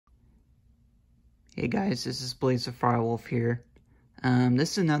Hey guys, this is Blaze of Firewolf here.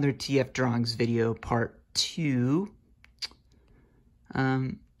 This is another TF Drawings video, part 2.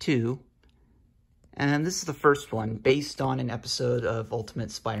 And this is the first one, based on an episode of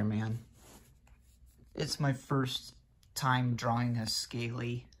Ultimate Spider-Man. It's my first time drawing a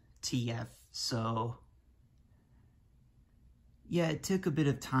scaly TF, so yeah, it took a bit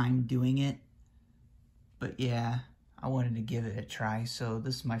of time doing it, but yeah, I wanted to give it a try, so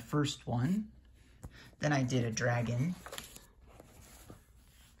this is my first one. Then I did a dragon.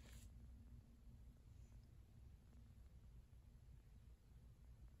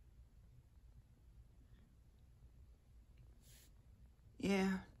 Yeah,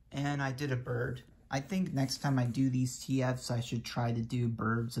 and I did a bird. I think next time I do these TFs, I should try to do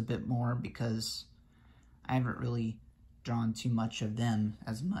birds a bit more because I haven't really drawn too much of them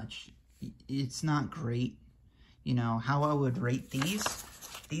as much. It's not great. You know, how I would rate these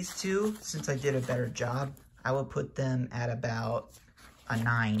two, since I did a better job, I would put them at about a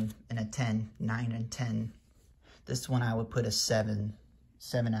 9 and a 10, 9 and 10. This one I would put a 7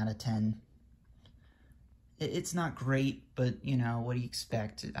 out of 10. It's not great, but you know, what do you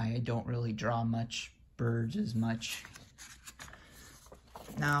expect? I don't really draw much birds as much.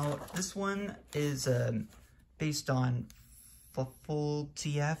 Now, this one is based on full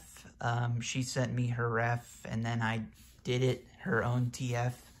TF. She sent me her ref, and then I did it, her own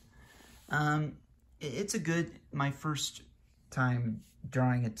TF. It's my first time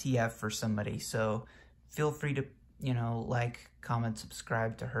drawing a TF for somebody, so feel free to, you know, like, comment,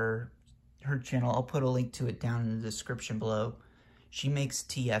 subscribe to her channel. I'll put a link to it down in the description below. She makes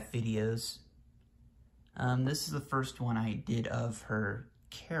TF videos. This is the first one I did of her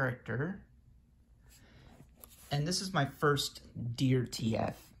character. And this is my first deer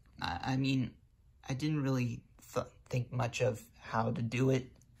TF. I mean, I didn't really think much of how to do it.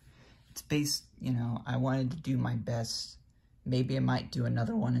 It's based, you know, I wanted to do my best. Maybe I might do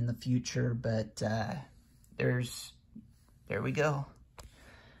another one in the future, but there we go.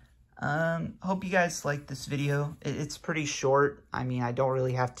 Hope you guys like this video. It's pretty short. I mean, I don't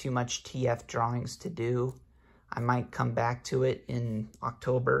really have too much TF drawings to do. I might come back to it in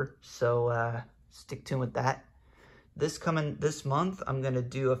October, so stick tuned with that. This month, I'm gonna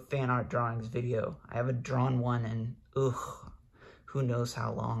do a fan art drawings video. I haven't drawn one in, who knows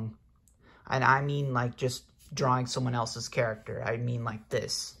how long. And I mean, like, just drawing someone else's character. I mean like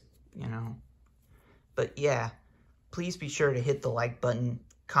this, you know. But yeah, please be sure to hit the like button,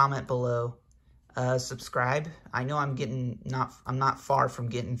 comment below, subscribe. I know I'm not far from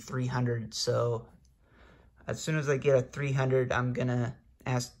getting 300, so as soon as I get a 300, I'm gonna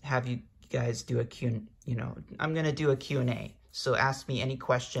have you guys do I'm gonna do a Q&A. So ask me any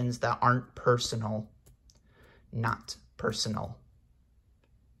questions that aren't personal, not personal.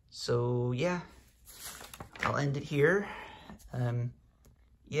 So yeah, I'll end it here.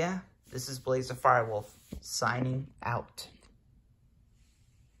 Yeah, this is Blaze of Firewolf, signing out.